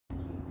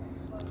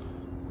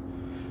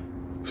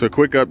So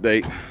quick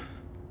update.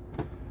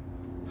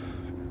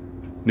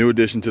 New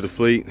addition to the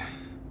fleet.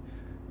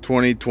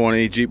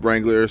 2020 Jeep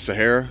Wrangler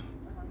Sahara.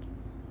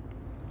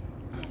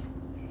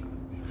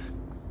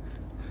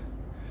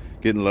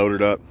 Getting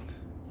loaded up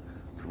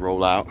to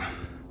roll out.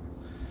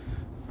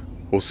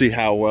 We'll see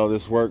how well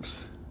this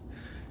works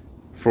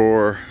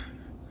for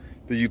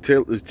the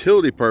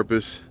utility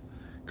purpose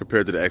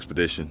compared to the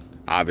Expedition.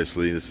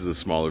 Obviously, this is a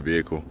smaller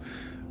vehicle,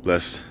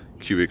 less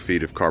cubic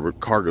feet of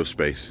cargo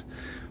space,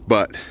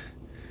 but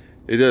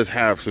it does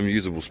have some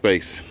usable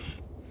space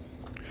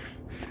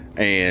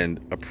and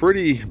a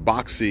pretty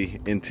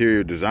boxy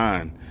interior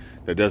design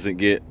that doesn't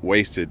get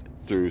wasted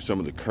through some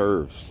of the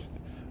curves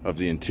of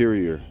the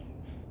interior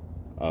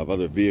of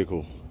other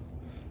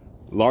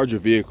larger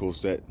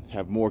vehicles that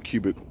have more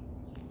cubic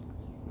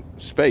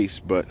space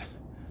but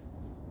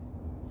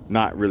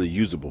not really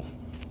usable.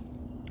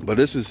 But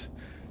this is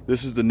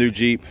the new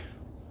Jeep.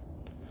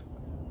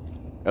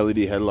 LED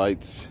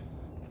headlights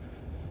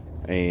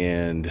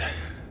and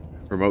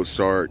remote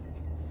start,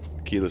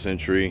 keyless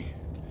entry,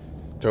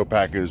 tow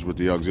package with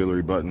the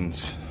auxiliary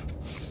buttons,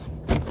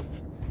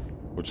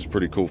 which is a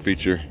pretty cool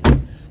feature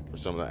for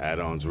some of the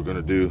add-ons we're going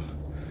to do.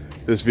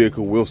 This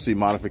vehicle will see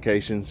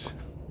modifications.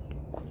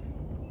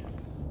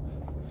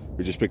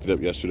 We just picked it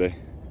up yesterday.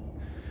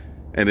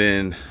 And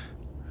then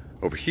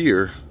over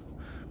here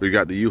we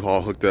got the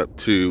U-Haul hooked up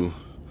to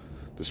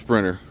the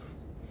Sprinter,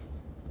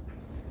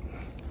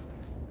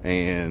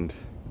 and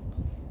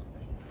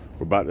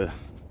we're about to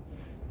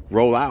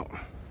roll out.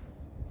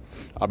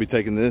 I'll be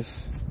taking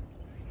this,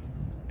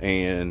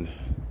 and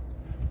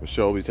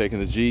Michelle will be taking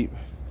the Jeep.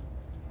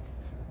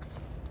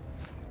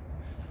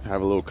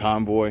 Have a little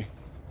convoy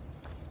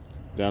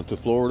down to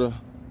Florida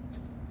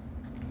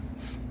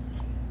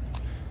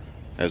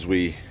as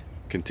we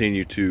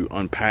continue to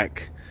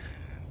unpack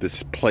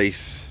this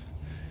place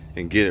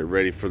and get it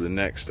ready for the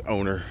next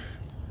owner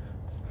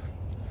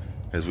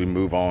as we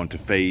move on to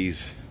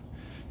phase.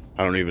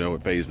 I don't even know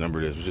what phase number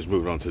it is. We're just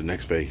moving on to the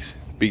next phase,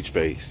 beach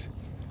phase.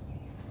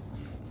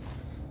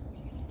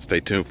 Stay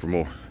tuned for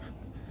more.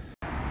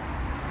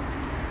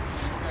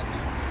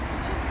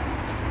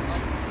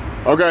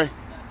 Okay.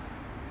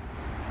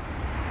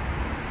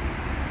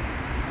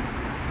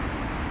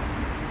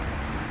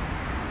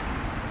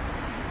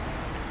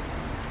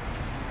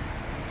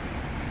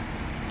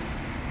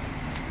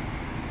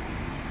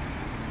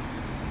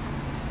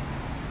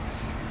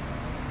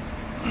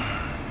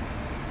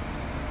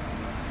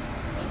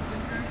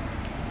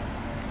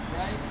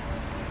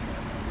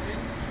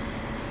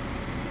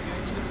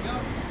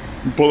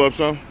 Pull up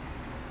some.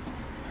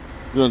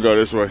 We're gonna go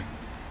this way.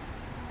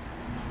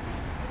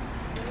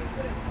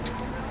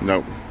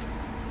 Nope.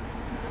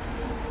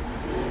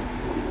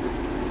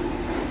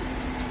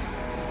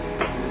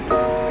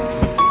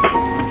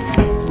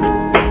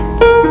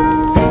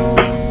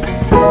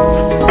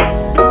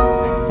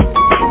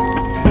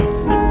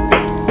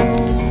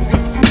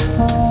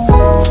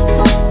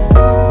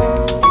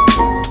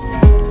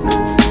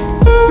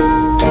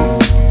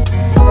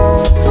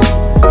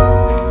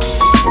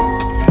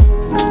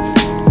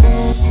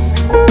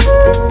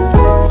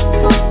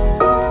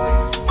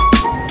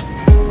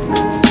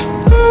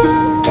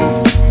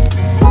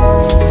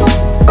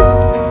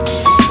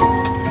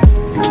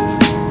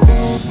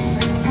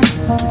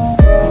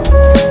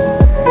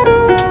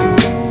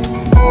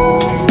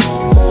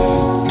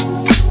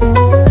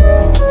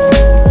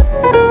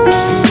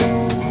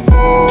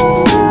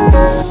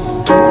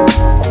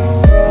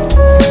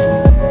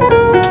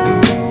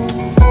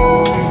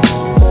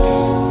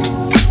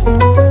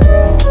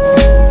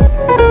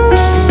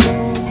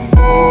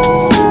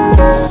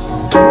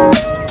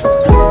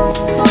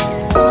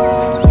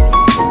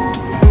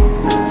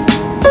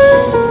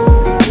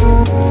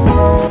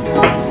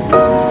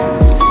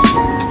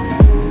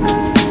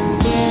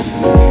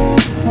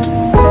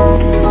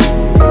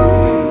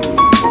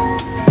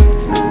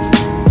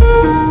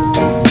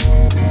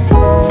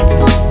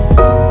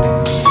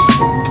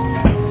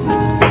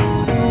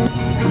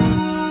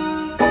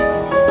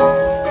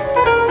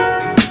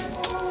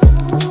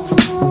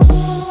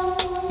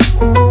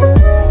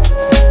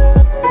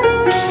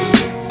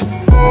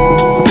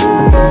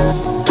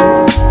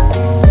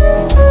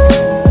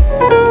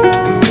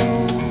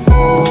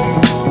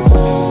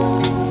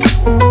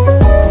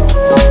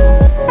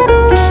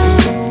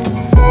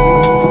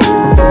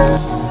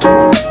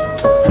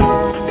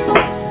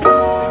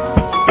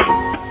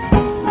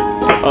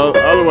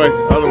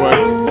 Other way.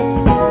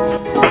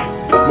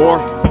 More.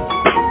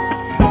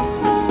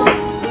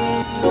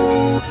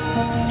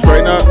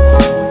 Straighten up.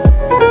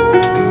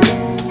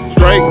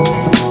 Straight.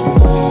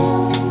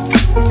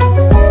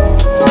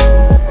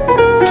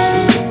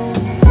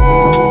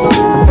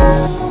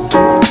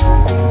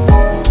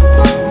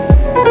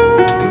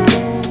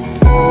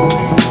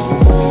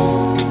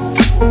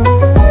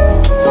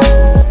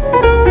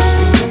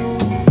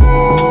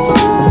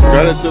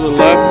 Cut it to the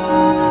left.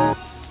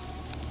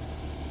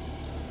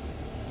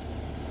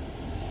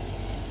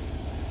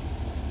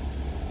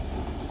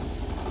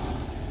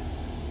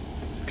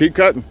 Keep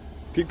cutting.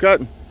 Keep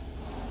cutting.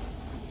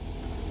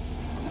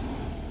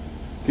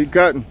 Keep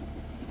cutting.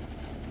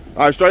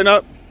 All right, straighten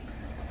up.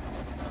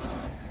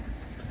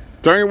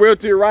 Turn your wheel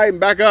to your right and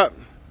back up.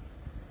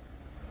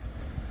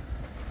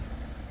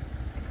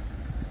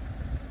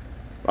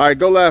 All right,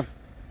 go left.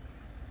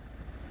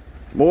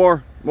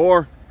 More.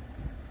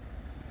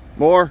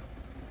 All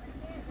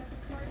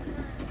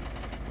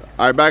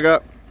right, back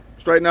up.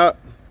 Straighten up.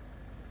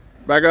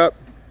 Back up.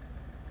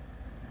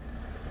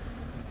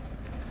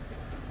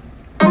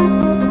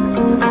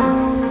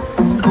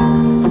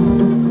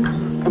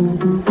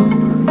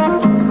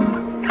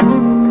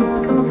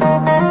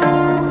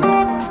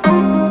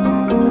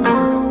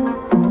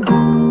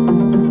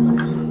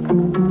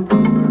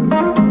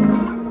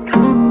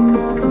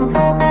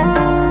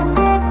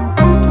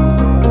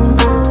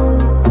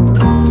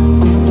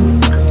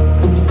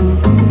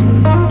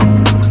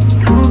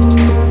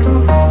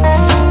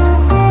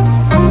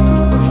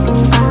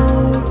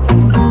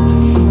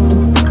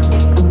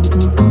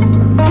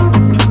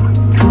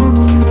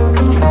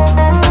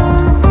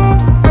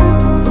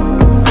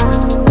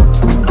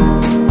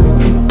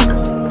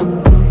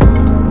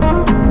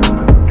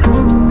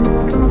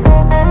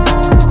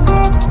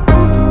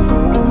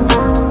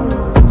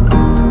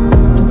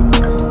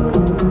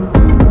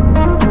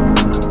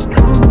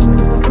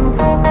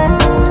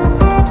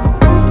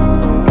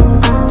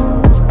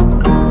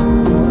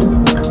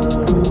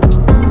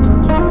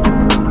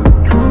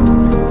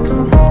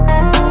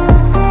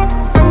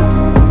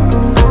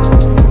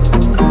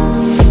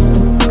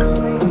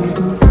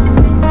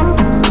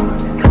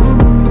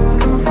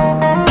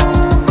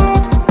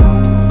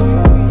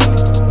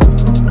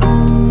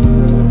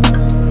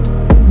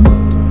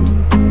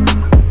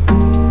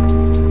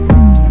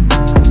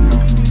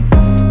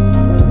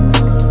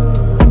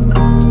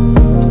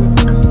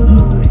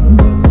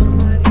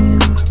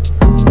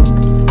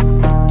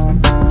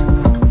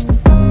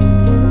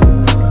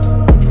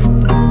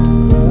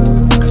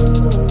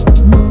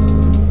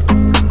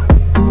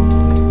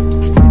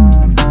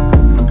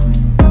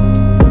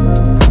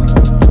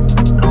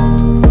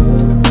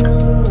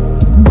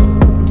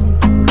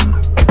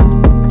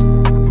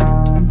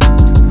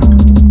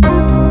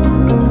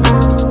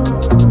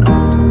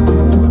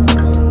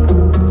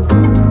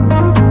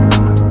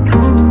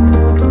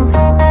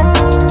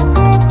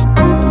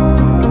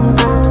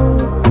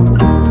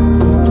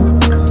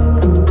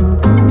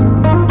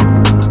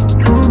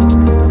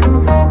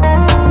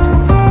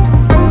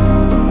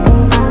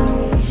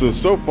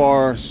 So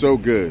far, so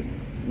good.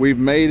 We've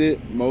made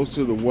it most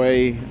of the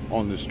way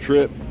on this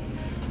trip.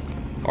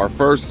 Our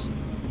first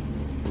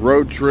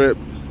road trip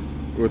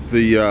with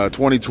the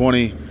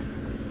 2020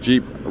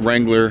 Jeep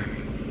Wrangler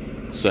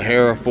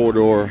Sahara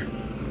 4-door,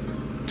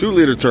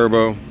 2-liter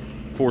turbo,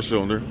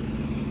 4-cylinder,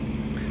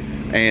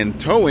 and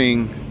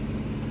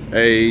towing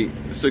a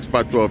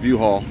 6x12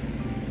 U-Haul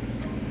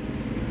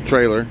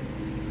trailer.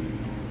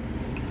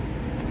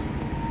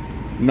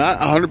 Not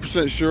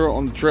 100% sure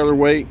on the trailer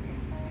weight,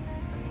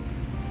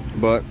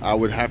 but I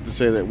would have to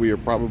say that we are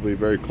probably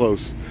very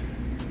close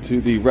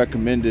to the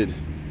recommended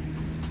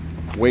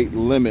weight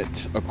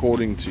limit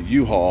according to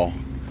U-Haul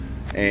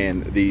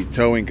and the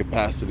towing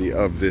capacity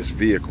of this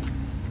vehicle.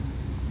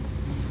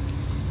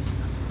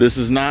 This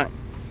is not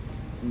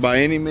by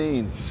any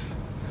means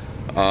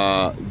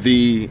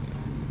the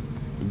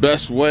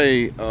best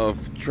way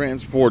of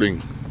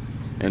transporting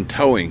and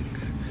towing,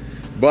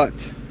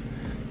 but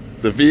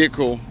the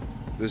vehicle,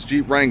 this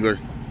Jeep Wrangler,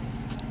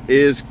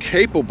 is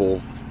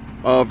capable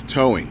of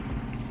towing,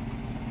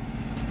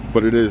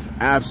 but it is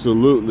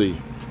absolutely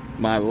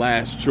my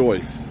last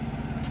choice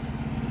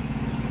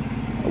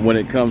when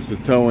it comes to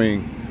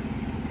towing,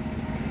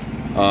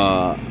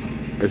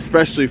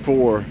 especially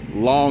for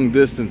long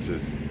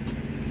distances.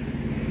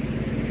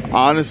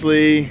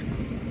 Honestly,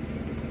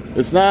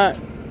 it's not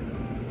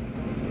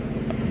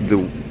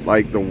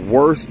the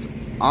worst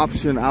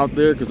option out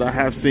there, because I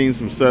have seen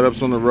some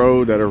setups on the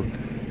road that are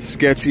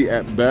sketchy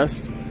at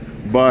best,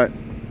 but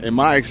in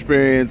my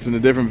experience in the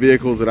different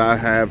vehicles that I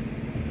have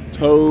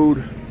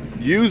towed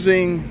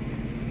using,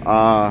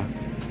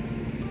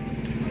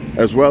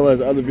 as well as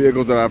other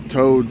vehicles that I've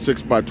towed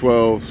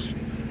 6x12s,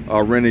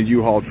 rented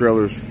U-Haul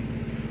trailers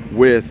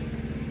with,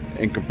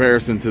 in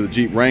comparison to the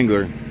Jeep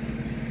Wrangler,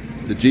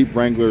 the Jeep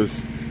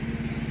Wrangler's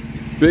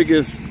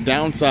biggest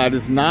downside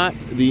is not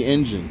the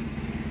engine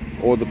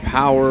or the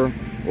power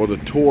or the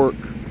torque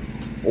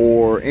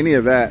or any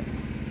of that.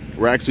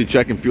 We're actually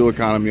checking fuel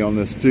economy on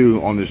this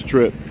too, on this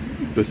trip,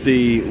 to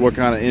see what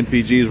kind of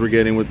MPGs we're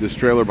getting with this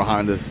trailer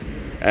behind us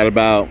at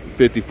about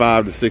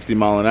 55 to 60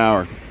 mile an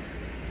hour.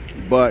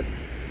 But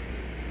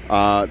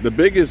the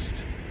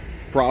biggest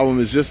problem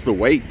is just the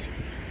weight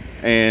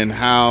and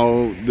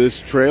how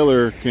this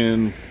trailer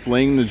can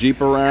fling the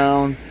Jeep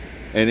around,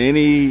 and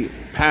any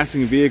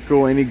passing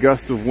vehicle, any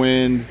gust of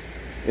wind,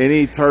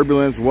 any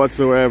turbulence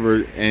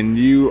whatsoever, and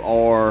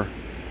you're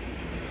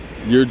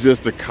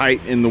just a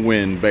kite in the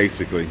wind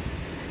basically.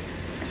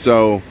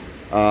 So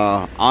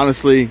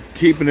honestly,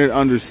 keeping it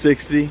under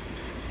 60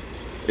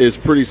 is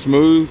pretty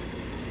smooth.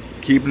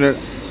 Keeping it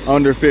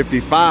under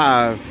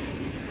 55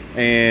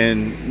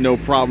 and no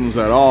problems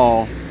at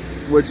all,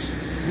 which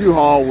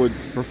U-Haul would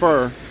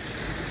prefer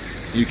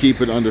you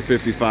keep it under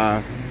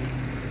 55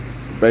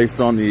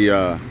 based on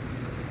the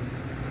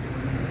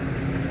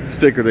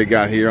sticker they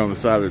got here on the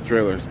side of the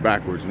trailer. It's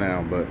backwards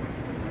now, but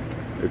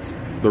it's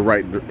the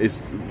right,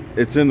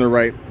 it's in the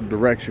right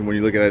direction when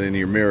you look at it in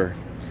your mirror.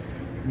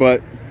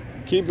 But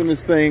keeping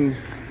this thing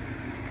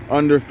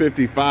under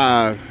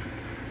 55,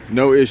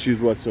 no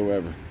issues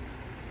whatsoever.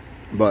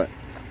 But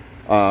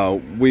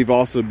we've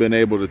also been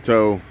able to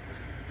tow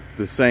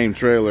the same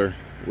trailer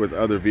with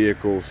other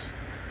vehicles,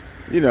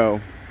 you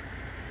know,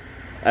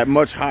 at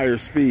much higher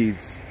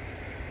speeds,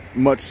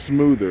 much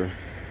smoother,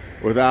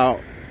 without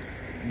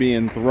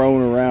being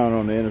thrown around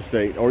on the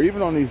interstate or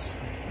even on these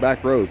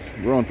back roads.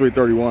 We're on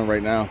 331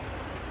 right now,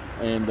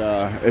 and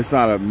it's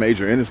not a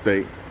major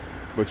interstate,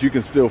 but you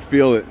can still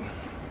feel it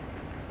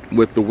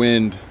with the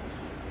wind,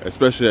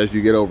 especially as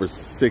you get over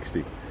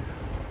 60.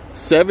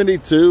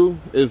 72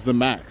 is the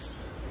max.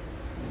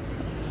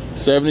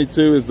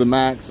 72 is the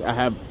max.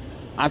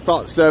 I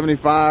thought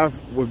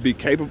 75 would be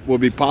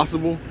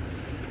possible,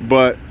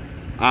 but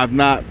I've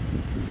not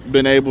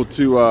been able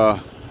to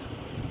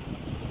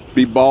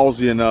be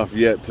ballsy enough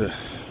yet to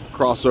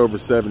cross over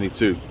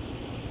 72.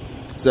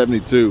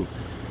 72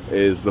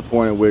 is the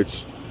point at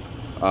which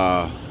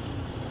the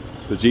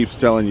Jeep's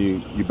telling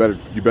you you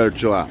better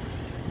chill out.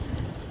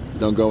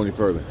 Don't go any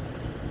further.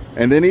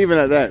 And then even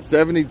at that,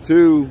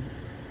 72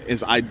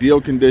 is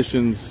ideal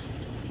conditions.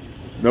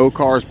 No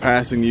cars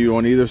passing you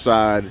on either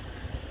side.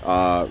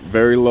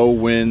 Very low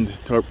wind,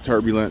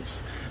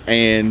 turbulence,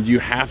 and you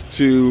have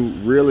to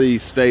really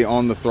stay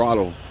on the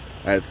throttle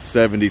at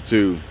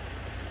 72,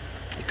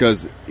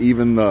 because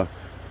even the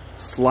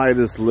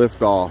slightest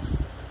liftoff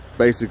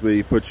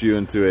basically puts you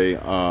into a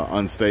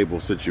unstable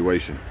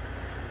situation.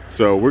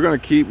 So we're going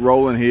to keep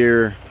rolling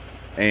here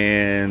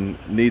and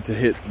need to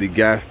hit the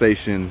gas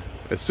station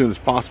as soon as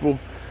possible.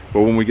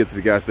 But when we get to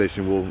the gas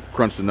station, we'll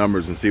crunch the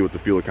numbers and see what the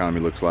fuel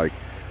economy looks like.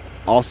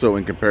 Also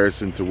in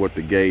comparison to what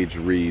the gauge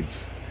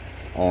reads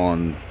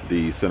on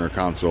the center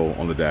console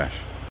on the dash.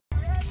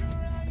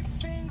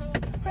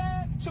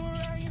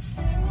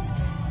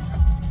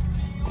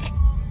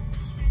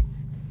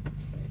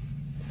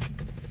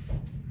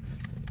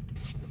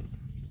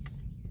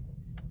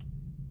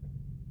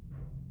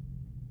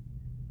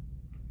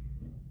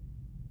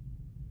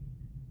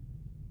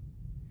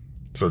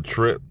 So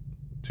trip,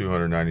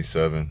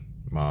 297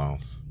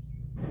 miles.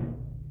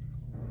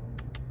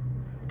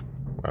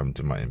 What happened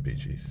to my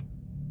MPGs?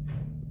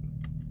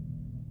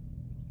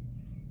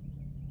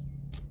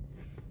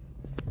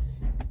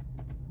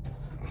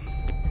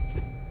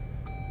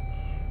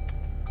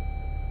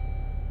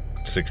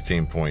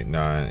 $16.9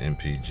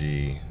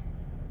 MPG. It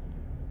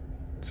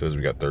says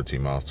we got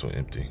 13 miles till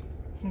empty.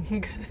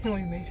 Good thing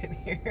we made it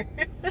here.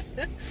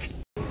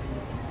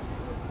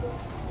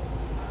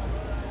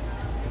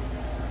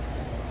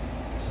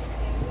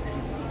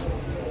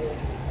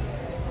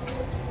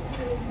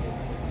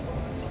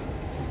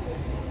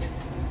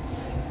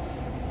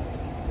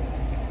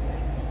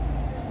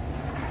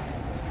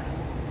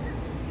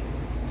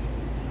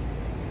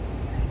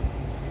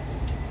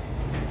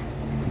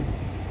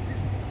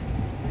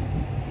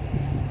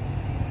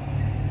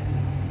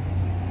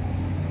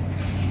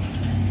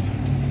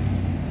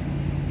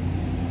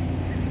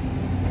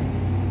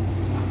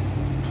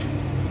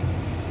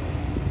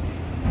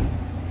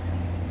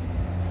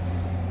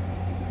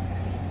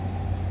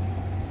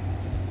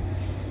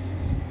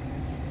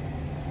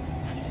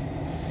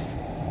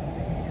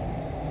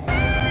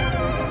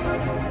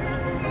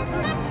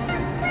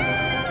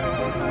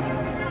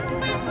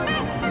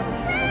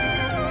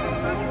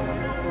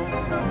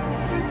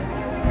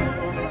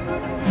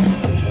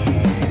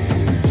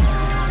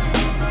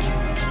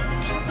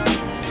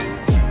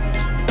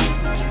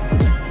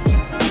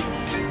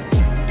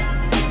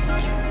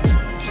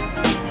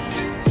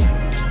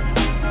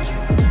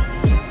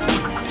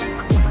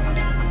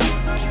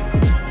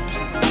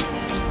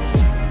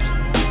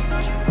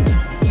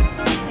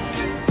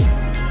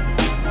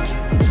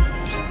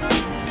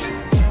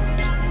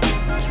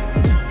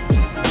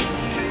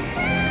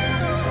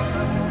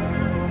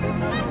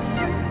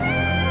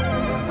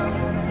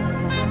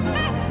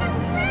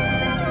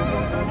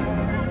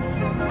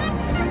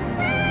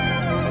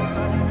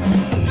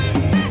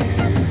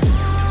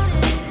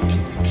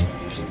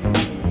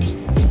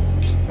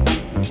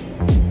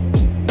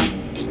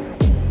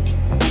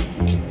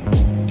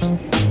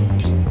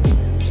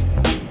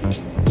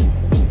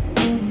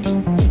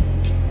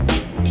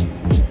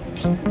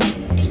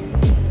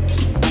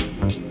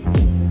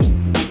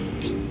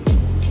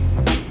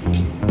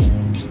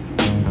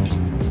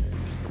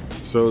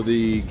 So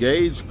the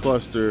gauge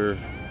cluster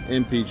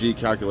MPG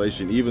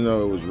calculation, even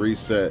though it was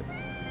reset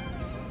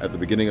at the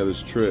beginning of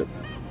this trip,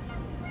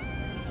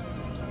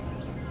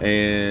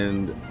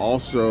 and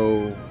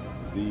also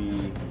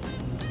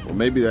well,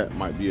 maybe that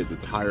might be at the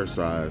tire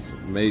size,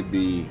 may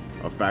be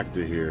a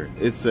factor here.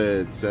 It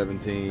said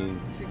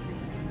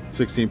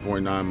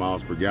 16.9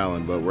 miles per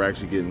gallon, but we're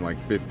actually getting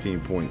like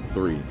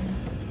 15.3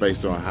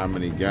 based on how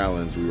many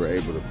gallons we were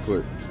able to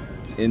put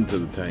into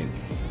the tank.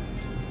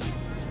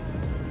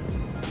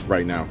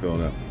 right now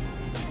filling up.